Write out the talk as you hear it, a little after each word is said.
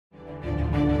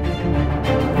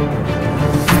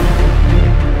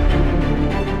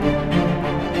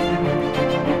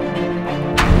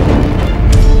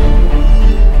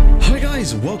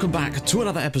to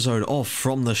another episode of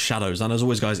From the Shadows, and as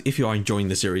always guys, if you are enjoying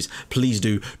the series, please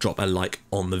do drop a like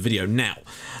on the video. Now,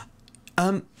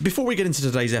 before we get into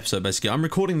today's episode, basically, I'm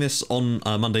recording this on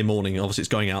Monday morning. Obviously, it's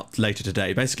going out later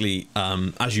today. Basically,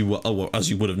 as you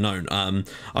would have known,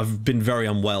 I've been very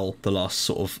unwell the last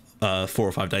sort of 4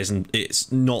 or 5 days, and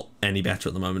it's not any better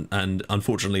at the moment. And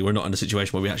unfortunately, we're not in a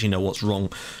situation where we actually know what's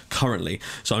wrong currently.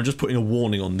 So I'm just putting a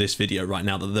warning on this video right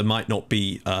now that there might not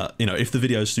be, you know, if the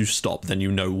videos do stop, then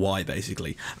you know why,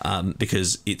 basically,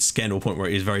 because it's getting to a point where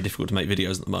it is very difficult to make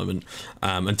videos at the moment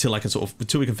until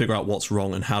we can figure out what's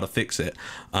wrong and how to fix it.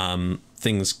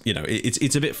 Things, you know,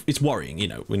 it's worrying, you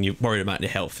know, when you're worried about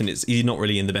your health and you're not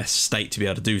really in the best state to be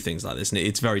able to do things like this, and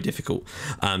it's very difficult.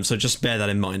 So just bear that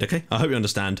in mind, okay? I hope you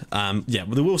understand. Yeah,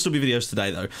 well, there will still be videos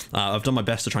today though. I've done my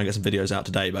best to try and get some videos out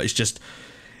today, but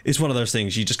it's one of those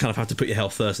things, you just kind of have to put your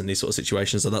health first in these sort of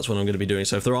situations, so that's what I'm going to be doing.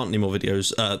 So if there aren't any more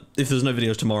videos, if there's no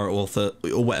videos tomorrow or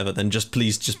whatever, then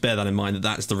please bear that in mind, that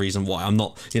that's the reason why. I'm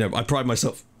not, you know, I pride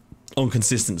myself on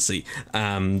consistency,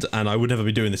 and I would never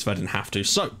be doing this if I didn't have to.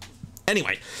 So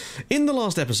anyway, in the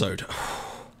last episode,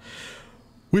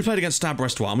 we played against Stade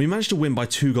Brestois, and we managed to win by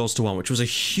 2-1, which was a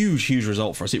huge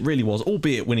result for us. It really was,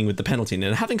 albeit winning with the penalty.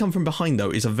 And having come from behind,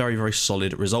 though, is a very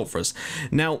solid result for us.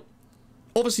 Now,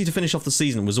 obviously, to finish off the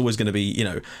season was always going to be, you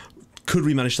know, could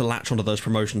we manage to latch onto those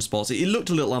promotion spots? It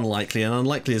looked a little unlikely, and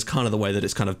unlikely is kind of the way that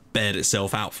it's kind of bared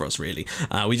itself out for us, really.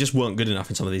 We just weren't good enough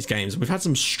in some of these games. We've had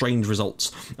some strange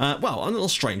results. Well, not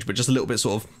strange, but just a little bit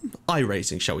sort of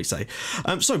eye-raising, shall we say.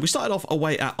 So we started off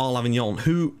away at Avignon,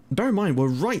 who, bear in mind, were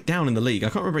right down in the league. I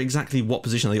can't remember exactly what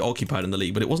position they occupied in the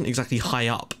league, but it wasn't exactly high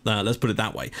up, let's put it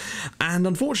that way. And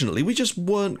unfortunately, we just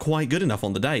weren't quite good enough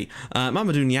on the day.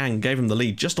 Mamadou Niang gave him the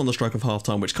lead just on the stroke of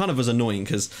half-time, which kind of was annoying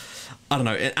because, I don't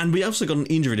know, and we also got an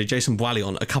injury to Jason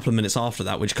Boilion a couple of minutes after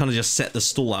that, which kind of just set the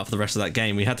stall out for the rest of that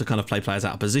game. We had to kind of play players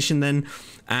out of position then,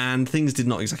 and things did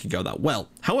not exactly go that well.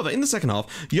 However, in the second half,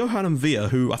 Johan Via,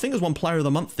 who I think has won Player of the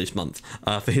Month this month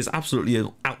for his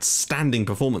absolutely outstanding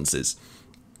performances,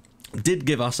 did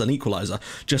give us an equaliser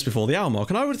just before the hour mark,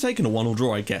 and I would have taken a 1-1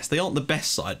 draw, I guess. They aren't the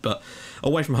best side, but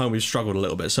away from home we've struggled a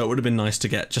little bit, so it would have been nice to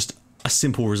get just a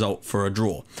simple result for a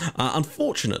draw.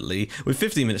 Unfortunately, with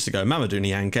 15 minutes to go, Mamadou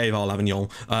Niang gave Avignon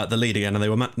the lead again, and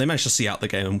they managed to see out the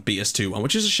game and beat us 2-1,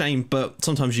 which is a shame, but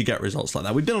sometimes you get results like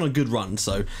that. We've been on a good run,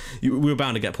 so we were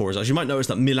bound to get poor results. You might notice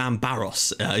that Milan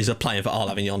Barros is a player for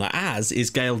Avignon, as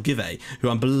is Gaël Givet, who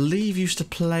I believe used to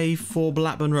play for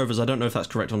Blackburn Rovers. I don't know if that's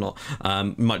correct or not.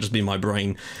 It might just be my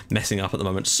brain messing up at the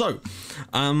moment. So,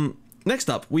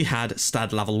 next up, we had Stade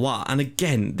Lavallois, and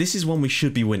again, this is one we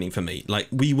should be winning for me. Like,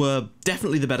 we were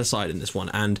definitely the better side in this one,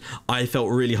 and I felt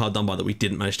really hard done by that we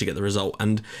didn't manage to get the result,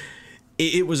 and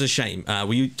it was a shame.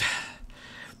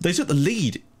 They took the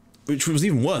lead, which was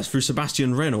even worse, through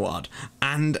Sebastian Renoir,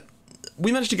 and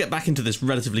we managed to get back into this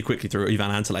relatively quickly through Ivan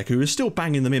Antelek, who is still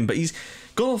banging them in, but he's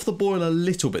gone off the boil a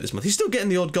little bit this month. He's still getting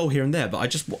the odd goal here and there, but I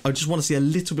just want to see a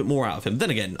little bit more out of him.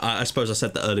 Then again, I suppose I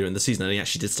said that earlier in the season, and he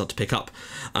actually did start to pick up.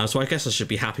 So I guess I should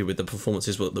be happy with the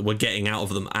performances that we're getting out of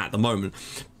them at the moment.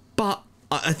 But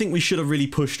I think we should have really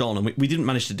pushed on, and we didn't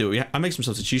manage to do it. I made some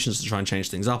substitutions to try and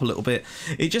change things up a little bit.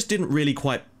 It just didn't really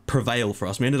quite prevail for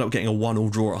us. We ended up getting a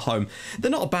 1-1 draw at home. They're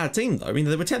not a bad team, though. I mean,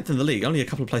 they were 10th in the league, only a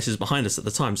couple of places behind us at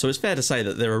the time, so it's fair to say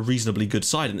that they're a reasonably good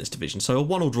side in this division, so a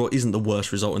 1-1 draw isn't the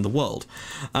worst result in the world.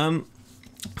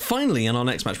 Finally, in our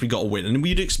next match, we got a win, and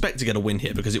we'd expect to get a win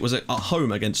here because it was at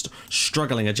home against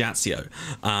struggling Ajaccio.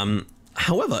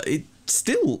 However, it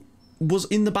still was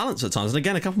in the balance at times, and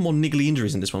again, a couple more niggly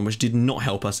injuries in this one, which did not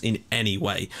help us in any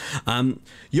way.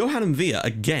 Johan Via,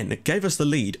 again, gave us the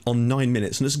lead on 9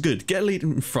 minutes, and it's good. Get a lead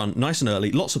in front, nice and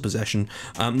early, lots of possession,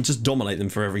 just dominate them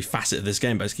for every facet of this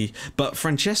game, basically. But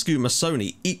Francesco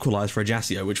Massoni equalised for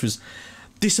Ajaccio, which was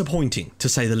disappointing, to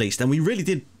say the least, and we really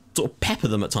did sort of pepper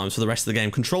them at times for the rest of the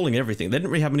game, controlling everything. They didn't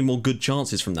really have any more good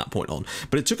chances from that point on,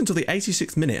 but it took until the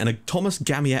 86th minute and a Thomas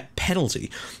Gamiet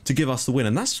penalty to give us the win,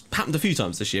 and that's happened a few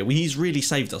times this year. He's really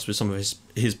saved us with some of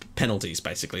his penalties,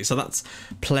 basically, so that's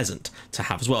pleasant to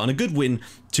have as well, and a good win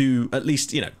to at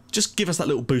least, you know, just give us that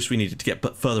little boost we needed to get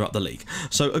further up the league.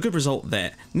 So a good result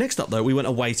there. Next up, though, we went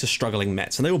away to struggling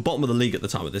Metz, and they were bottom of the league at the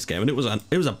time of this game, and it was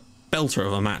a belter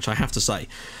of a match, I have to say.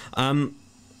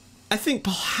 I think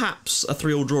perhaps a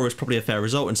 3-3 draw is probably a fair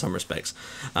result in some respects.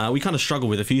 We kind of struggled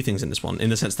with a few things in this one, in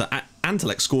the sense that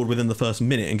Antelek scored within the first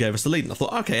minute and gave us the lead, and I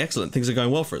thought, okay, excellent, things are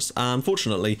going well for us.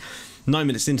 Unfortunately, 9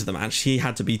 minutes into the match, he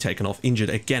had to be taken off injured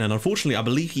again, and unfortunately, I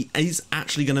believe he is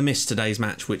actually going to miss today's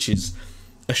match, which is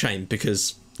a shame,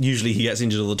 because usually he gets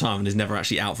injured all the time and is never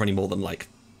actually out for any more than, like,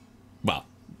 well,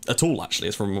 at all, actually,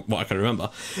 is from what I can remember,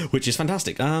 which is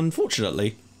fantastic.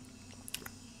 Unfortunately,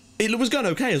 it was going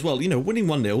okay as well. You know, winning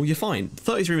 1-0, you're fine.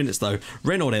 33 minutes though,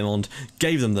 Renaud Aymond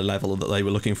gave them the level that they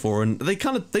were looking for, and they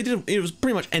did. It was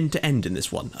pretty much end to end in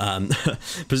this one.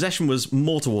 Possession was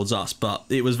more towards us, but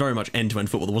it was very much end to end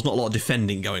football. There was not a lot of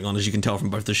defending going on, as you can tell from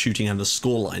both the shooting and the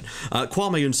scoreline.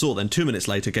 Kwame Unsour then 2 minutes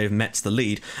later gave Metz the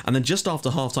lead, and then just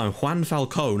after half time, Juan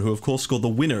Falcone, who of course scored the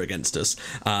winner against us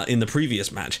in the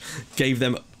previous match, gave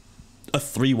them a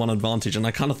 3-1 advantage, and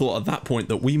I kind of thought at that point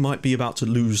that we might be about to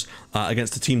lose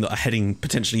against a team that are heading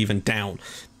potentially even down.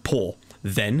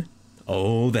 Then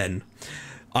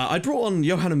I brought on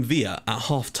Johan Villa at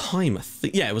half time.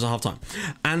 Yeah, it was at half time,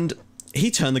 and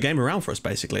he turned the game around for us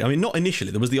basically. I mean, not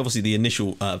initially. There was obviously the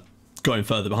initial going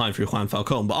further behind through Juan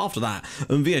Falcone, but after that,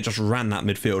 Villa just ran that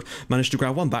midfield, managed to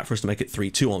grab one back for us to make it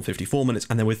 3-2 on 54 minutes,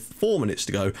 and then with 4 minutes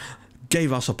to go,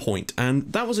 gave us a point,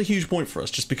 and that was a huge point for us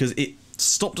just because it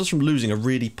stopped us from losing a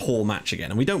really poor match again,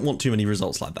 and we don't want too many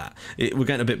results like that. We're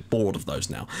getting a bit bored of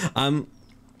those now. And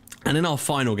in our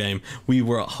final game, we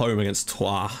were at home against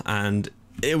Troyes, and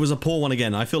it was a poor one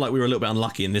again. I feel like we were a little bit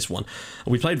unlucky in this one.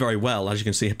 We played very well, as you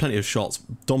can see, had plenty of shots,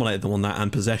 dominated them on that,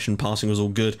 and possession, passing was all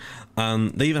good.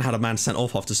 They even had a man sent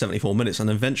off after 74 minutes,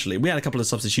 and eventually we had a couple of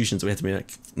substitutions that we had to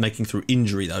be making through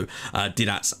injury though.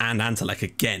 Didats and Antelek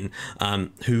again,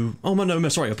 who, oh no,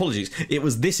 sorry, apologies. It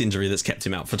was this injury that's kept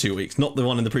him out for 2 weeks, not the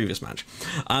one in the previous match.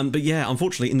 But yeah,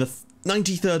 unfortunately, in the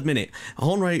 93rd minute,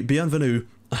 Henri Bienvenu,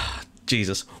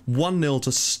 Jesus,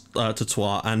 1-0 to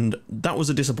Troyes, and that was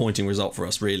a disappointing result for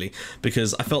us, really,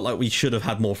 because I felt like we should have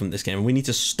had more from this game, and we need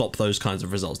to stop those kinds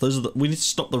of results. We need to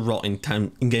stop the rot in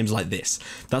games like this.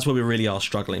 That's where we really are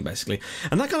struggling, basically.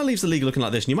 And that kind of leaves the league looking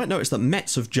like this, and you might notice that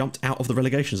Metz have jumped out of the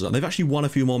relegation zone. They've actually won a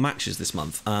few more matches this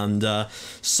month, and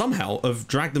somehow have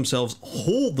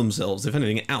hauled themselves, if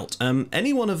anything, out.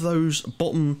 Any one of those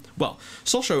bottom, well,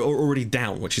 Sochaux are already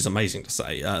down, which is amazing to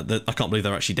say. I can't believe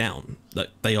they're actually down.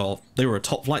 They were a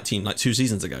top flight team like 2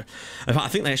 seasons ago. In fact, I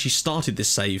think they actually started this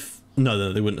save.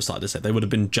 No, they wouldn't have started this save. They would have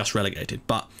been just relegated.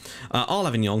 But Arles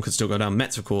Avignon could still go down.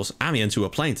 Metz, of course, Amiens, who are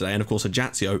playing today, and of course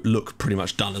Ajaccio look pretty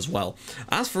much done as well.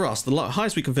 As for us, the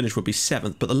highest we can finish would be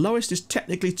 7th, but the lowest is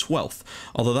technically 12th,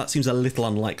 although that seems a little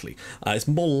unlikely. It's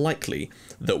more likely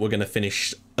that we're going to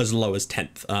finish as low as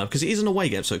 10th, because it is an away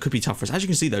game, so it could be tough for us. As you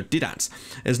can see though, Didats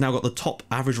has now got the top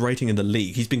average rating in the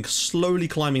league. He's been slowly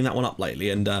climbing that one up lately,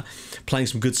 and playing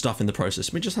some good stuff in the process.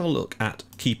 Let me just have a look at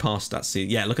key pass stats.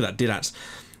 Yeah, look at that, Didats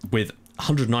with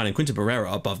 109, and Quinta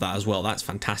Barrera above that as well. That's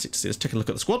fantastic to see. Let's take a look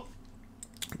at the squad.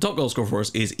 Top goal scorer for us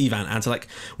is Ivan Antelek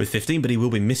with 15, but he will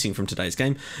be missing from today's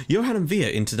game. Johan Villa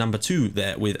into number 2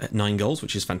 there with 9 goals,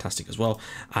 which is fantastic as well.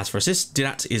 As for assists,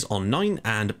 Didats is on 9,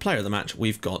 and player of the match,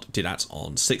 we've got Didats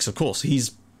on 6. Of course,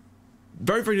 he's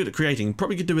very, very good at creating.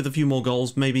 Probably could do with a few more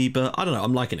goals, maybe, but I don't know.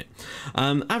 I'm liking it.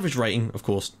 Average rating, of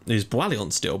course, is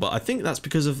Boalion still, but I think that's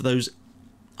because of those,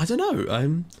 I don't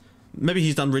know, maybe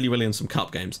he's done really well in some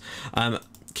cup games.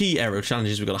 Key area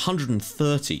challenges, we've got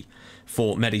 130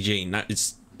 for Medellin. That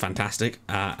is fantastic.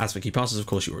 As for key passes, of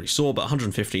course, you already saw, but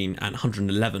 115 and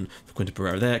 111 for Quinta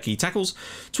Barrera there. Key tackles,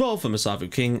 12 for Masavu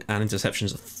King, and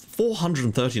interceptions,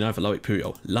 439 for Loic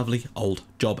Puyol. Lovely old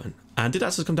job. And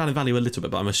Didats has come down in value a little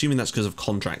bit, but I'm assuming that's because of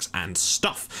contracts and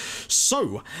stuff.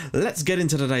 So, let's get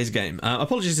into today's game.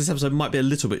 Apologies, this episode might be a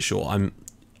little bit short.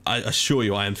 I assure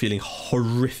you I am feeling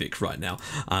horrific right now,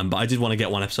 but I did want to get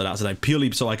one episode out today,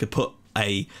 purely so I could put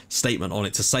a statement on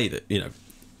it to say that, you know,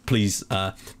 please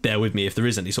bear with me if there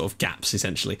is any sort of gaps,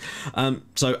 essentially.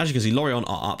 So, as you can see, Lorient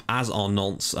are up, as are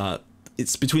Nantes.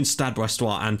 It's between Stade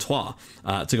Brestois and Troyes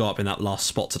to go up in that last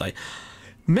spot today.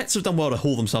 Metz have done well to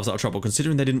haul themselves out of trouble,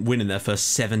 considering they didn't win in their first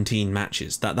 17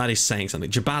 matches. That is saying something.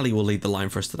 Jabali will lead the line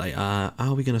for us today.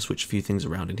 Are we going to switch a few things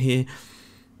around in here?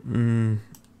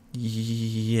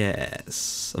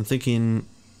 Yes. I'm thinking,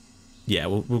 yeah,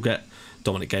 we'll get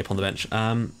Dominic Gape on the bench.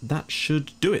 That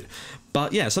should do it.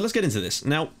 But yeah, so let's get into this.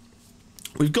 Now,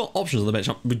 we've got options on the bench.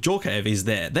 With Djorkaeff is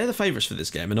there. They're the favourites for this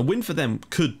game, and a win for them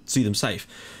could see them safe.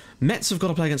 Metz have got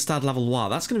to play against Stade Lavallois.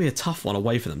 That's going to be a tough one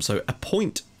away for them. So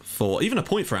even a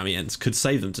point for Amiens could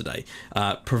save them today,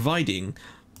 providing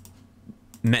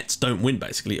Metz don't win,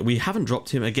 basically. We haven't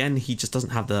dropped him. Again, he just doesn't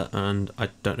have the... And I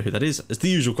don't know who that is. It's the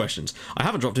usual questions. I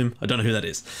haven't dropped him. I don't know who that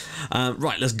is.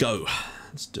 Right, let's go.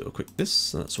 Let's do a quick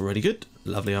this. That's already good.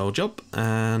 Lovely old job.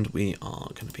 And we are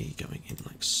going to be going in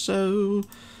like so.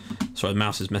 Sorry, the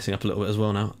mouse is messing up a little bit as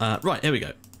well now. Right, here we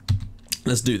go.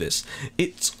 Let's do this.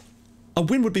 A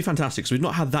win would be fantastic, because we've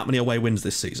not had that many away wins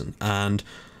this season, and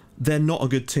they're not a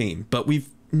good team, but we've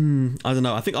I don't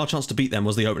know. I think our chance to beat them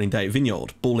was the opening day. Vignaud,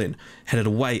 ball in, headed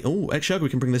away. Oh, Ekshogui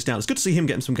can bring this down. It's good to see him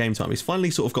getting some game time. He's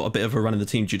finally sort of got a bit of a run in the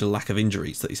team due to lack of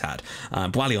injuries that he's had.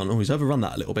 Boilion, oh, he's overrun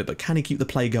that a little bit, but can he keep the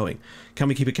play going? Can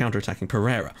we keep it counter-attacking?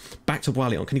 Pereira, back to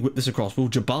Boilion. Can he whip this across? Will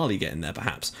Jabali get in there,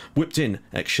 perhaps? Whipped in,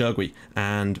 Ekshogui,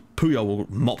 and Puyol will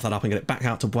mop that up and get it back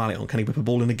out to Boilion. Can he whip a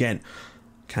ball in again?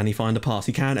 Can he find a pass?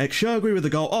 He can. Ekshogui with the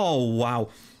goal. Oh, wow.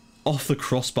 Off the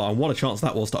crossbar, and what a chance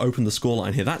that was to open the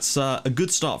scoreline here. That's a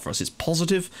good start for us. It's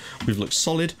positive. We've looked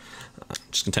solid.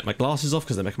 Just going to take my glasses off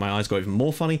because they're making my eyes go even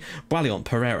more funny. Boilion,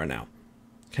 Pereira now.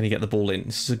 Can he get the ball in?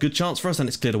 This is a good chance for us, and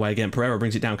it's cleared away again. Pereira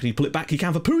brings it down. Can he pull it back? He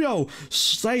can for Puyol.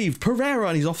 Saved. Pereira,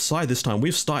 and he's offside this time.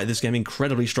 We've started this game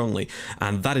incredibly strongly,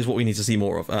 and that is what we need to see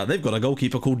more of. They've got a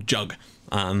goalkeeper called Jug.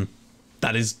 I'm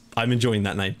enjoying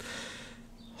that name.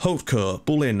 Holtker,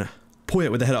 ball in. Poyet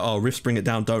with the header. Oh, Riffs bring it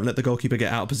down. Don't let the goalkeeper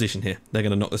get out of position here. They're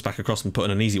going to knock this back across and put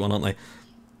in an easy one, aren't they?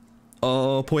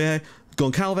 Oh, Poyet.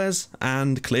 Goncalves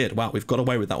and cleared. Wow, we've got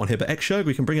away with that one here. But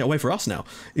Ekshogui can bring it away for us now.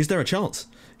 Is there a chance?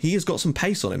 He has got some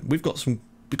pace on him. We've got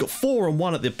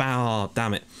 4-on-1 at the bar. Oh,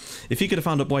 damn it. If he could have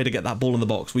found a way to get that ball in the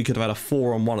box, we could have had a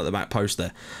 4-on-1 at the back post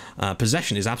there.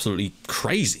 Possession is absolutely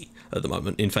crazy at the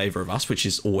moment in favour of us, which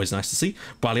is always nice to see.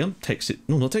 Boilion takes it,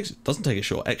 no, not takes it, doesn't take it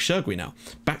short. Ekshogui now.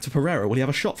 Back to Pereira. Will he have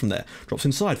a shot from there? Drops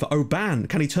inside for Oban.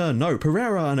 Can he turn? No.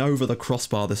 Pereira and over the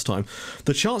crossbar this time.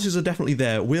 The chances are definitely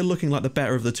there. We're looking like the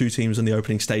better of the two teams in the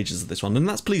opening stages of this one, and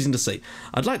that's pleasing to see.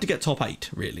 I'd like to get top 8,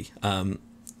 really.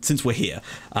 Since we're here.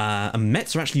 And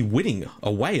Metz are actually winning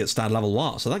away at Stade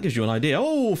Lavallois, so that gives you an idea.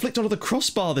 Oh, flicked onto the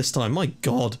crossbar this time. My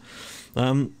God.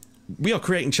 We are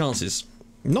creating chances.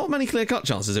 Not many clear-cut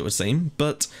chances, it would seem,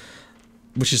 but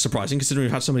which is surprising considering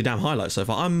we've had so many damn highlights so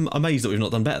far. I'm amazed that we've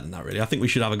not done better than that, really. I think we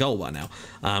should have a goal by now.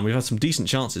 We've had some decent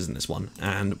chances in this one,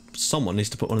 and someone needs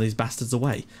to put one of these bastards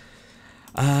away.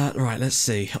 Right, let's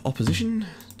see. Opposition.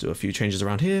 Do a few changes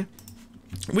around here.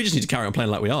 We just need to carry on playing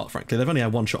like we are, frankly. They've only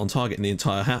had one shot on target in the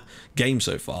entire game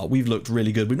so far. We've looked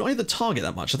really good. We've not hit the target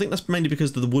that much. I think that's mainly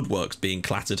because of the woodworks being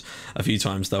clattered a few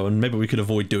times, though, and maybe we could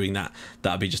avoid doing that.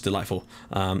 That would be just delightful.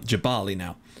 Jabali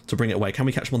now to bring it away. Can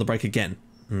we catch them on the break again?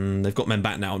 They've got men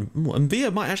back now, and Villa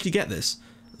might actually get this.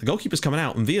 The goalkeeper's coming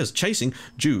out, and Villa's chasing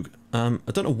Jug. I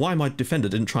don't know why my defender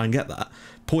didn't try and get that.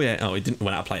 Poyet, oh, he didn't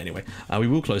went out of play anyway. We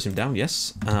will close him down,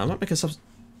 yes. I might make a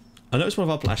I noticed one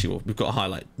of our... Actually, well, we've got a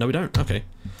highlight. No, we don't. Okay.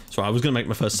 Sorry, I was going to make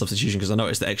my first substitution because I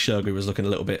noticed that Ekshogui was looking a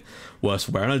little bit worse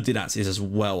for wear. I know Didac is as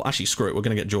well. Actually, screw it. We're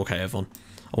going to get Djorkaeff on.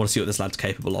 I want to see what this lad's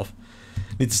capable of.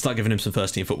 Need to start giving him some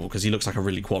first-team football because he looks like a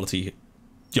really quality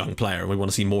young player and we want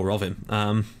to see more of him.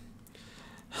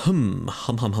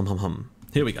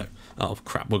 Here we go. Oh,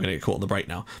 crap. We're going to get caught on the break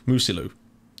now. Musilu.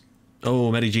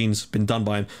 Oh, Medigene's been done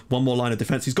by him. One more line of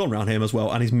defence. He's gone round him as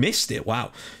well, and he's missed it.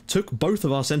 Wow. Took both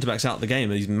of our centre-backs out of the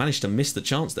game, and he's managed to miss the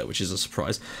chance there, which is a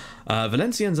surprise.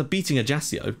 Valencians are beating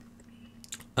Ajaccio,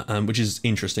 which is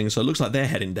interesting, so it looks like they're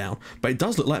heading down. But it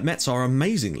does look like Metz are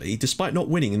amazingly, despite not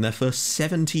winning in their first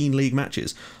 17 league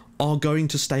matches, are going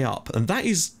to stay up. And that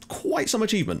is quite some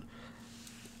achievement.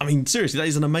 I mean, seriously, that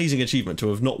is an amazing achievement to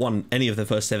have not won any of their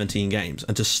first 17 games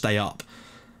and to stay up.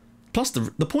 Plus,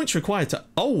 the points required to...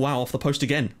 Oh, wow, off the post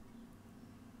again.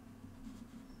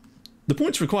 The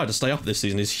points required to stay up this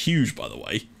season is huge, by the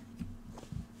way.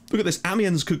 Look at this.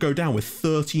 Amiens could go down with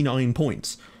 39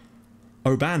 points.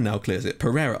 Oban now clears it.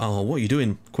 Pereira... Oh, what are you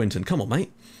doing, Quinton? Come on,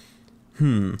 mate.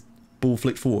 Ball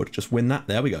flicked forward. Just win that.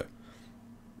 There we go.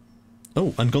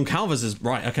 Oh, and Goncalves is...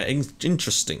 Right, okay,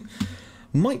 interesting.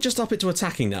 Might just up it to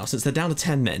attacking now, since they're down to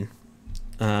 10 men.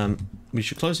 We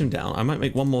should close him down. I might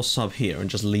make one more sub here and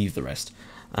just leave the rest.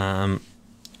 I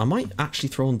might actually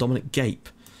throw on Dominic Gape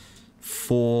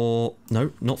for...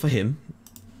 No, not for him.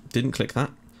 Didn't click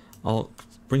that. I'll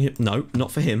bring him... No, not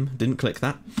for him. Didn't click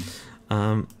that.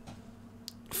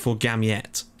 For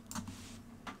Gamiet.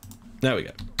 There we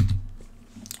go.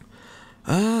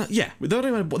 Yeah, they've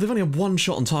only had one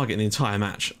shot on target in the entire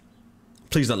match.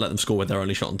 Please don't let them score with their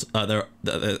only shot on...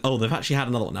 oh, they've actually had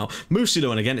another one now. Musilu,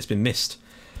 and again, it's been missed.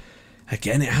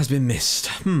 Again, it has been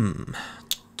missed.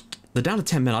 They're down to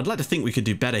 10 men. I'd like to think we could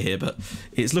do better here, but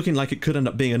it's looking like it could end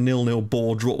up being a 0-0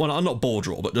 bore draw. Well, not bore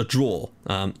draw, but a draw.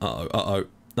 Uh-oh.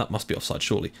 That must be offside,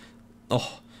 surely.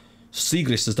 Oh,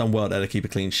 Siegrist has done well there to keep a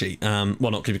clean sheet. Well,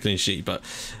 not keep a clean sheet, but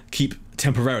keep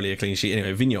temporarily a clean sheet.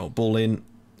 Anyway, Vignaud, ball in.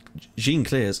 Jean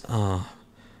clears.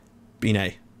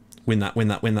 Binet. Win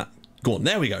that. Go on,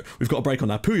 there we go. We've got a break on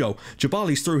that. Puyol.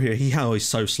 Jabali's through here. He's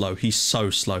so slow. He's so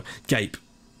slow. Gape.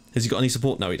 Has he got any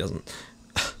support? No, he doesn't.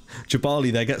 Jabali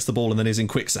there gets the ball and then is in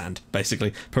quicksand,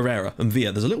 basically. Pereira and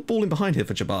Villa. There's a little ball in behind here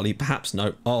for Jabali. Perhaps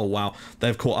no. Oh, wow.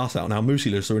 They've caught us out now.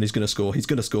 Musilu, and he's going to score. He's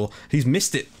going to score. He's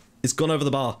missed it. It's gone over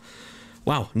the bar.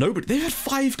 Wow, nobody. They've had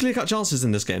 5 clear-cut chances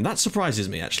in this game. That surprises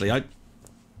me, actually.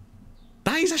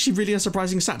 That is actually really a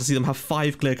surprising stat to see them have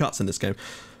 5 clear cuts in this game.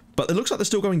 But it looks like they're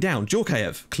still going down.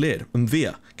 Djorkaeff, cleared.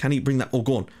 Mvia, can he bring that? Oh,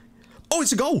 go on. Oh,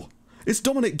 it's a goal. It's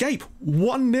Dominic Gape.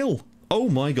 1-0. Oh,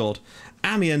 my God.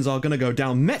 Amiens are going to go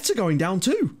down. Metz are going down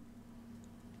too.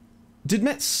 Did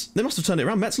Metz... They must have turned it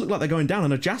around. Metz look like they're going down,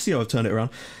 and Ajaccio have turned it around.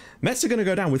 Metz are going to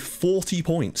go down with 40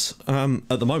 points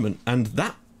at the moment. And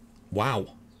that...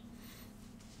 Wow.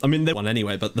 I mean, they won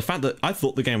anyway, but the fact that I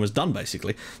thought the game was done,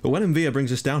 basically. But when Mvia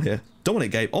brings us down here,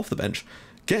 Dominic Gape off the bench,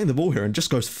 getting the ball here, and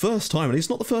just goes first time, and it's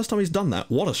not the first time he's done that.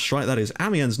 What a strike that is.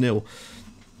 Amiens 0,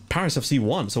 Paris FC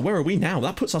 1. So where are we now?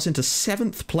 That puts us into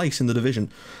 7th place in the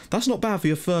division. That's not bad for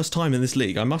your first time in this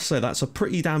league. I must say that's a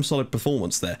pretty damn solid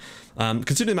performance there.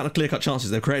 Considering the amount of clear-cut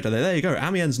chances they've created, there you go.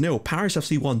 Amiens 0, Paris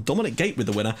FC 1, Dominic Gape with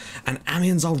the winner, and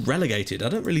Amiens are relegated. I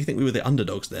don't really think we were the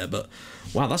underdogs there, but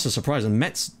wow, that's a surprise. And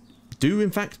Metz do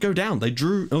in fact go down. They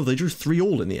drew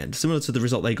 3-3 in the end, similar to the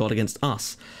result they got against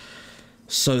us.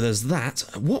 So there's that.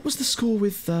 What was the score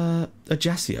with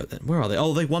Ajaccio then? Where are they?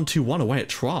 Oh, they won 2-1 away at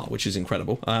Troyes, which is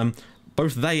incredible.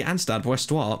 Both they and Stade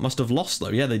Brestois must have lost though.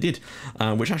 Yeah, they did,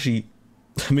 which actually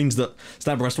means that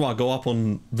Stade Brestois go up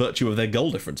on virtue of their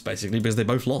goal difference, basically, because they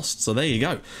both lost. So there you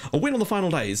go. A win on the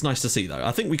final day is nice to see, though.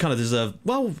 I think we kind of deserve...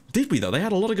 Well, did we, though? They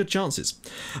had a lot of good chances.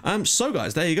 So,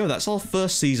 guys, there you go. That's our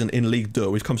first season in Ligue 2.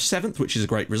 We've come 7th, which is a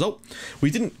great result.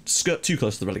 We didn't skirt too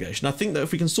close to the relegation. I think that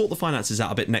if we can sort the finances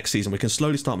out a bit next season, we can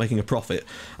slowly start making a profit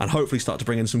and hopefully start to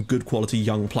bring in some good quality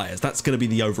young players. That's going to be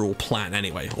the overall plan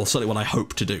anyway, or certainly what I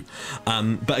hope to do.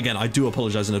 But again, I do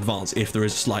apologise in advance if there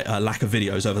is a slight lack of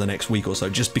videos over the next week or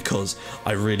so, just because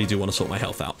I really do want to sort my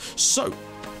health out. So,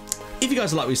 if you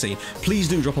guys like what you've seen, please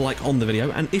do drop a like on the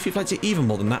video, and if you'd like to even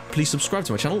more than that, please subscribe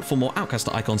to my channel for more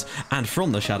Outcaster icons and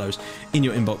From the Shadows in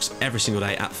your inbox every single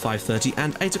day at 5:30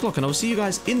 and 8 o'clock, and I will see you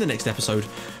guys in the next episode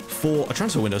for a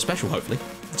transfer window special, hopefully.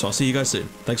 So I'll see you guys soon.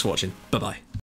 Thanks for watching. Bye-bye.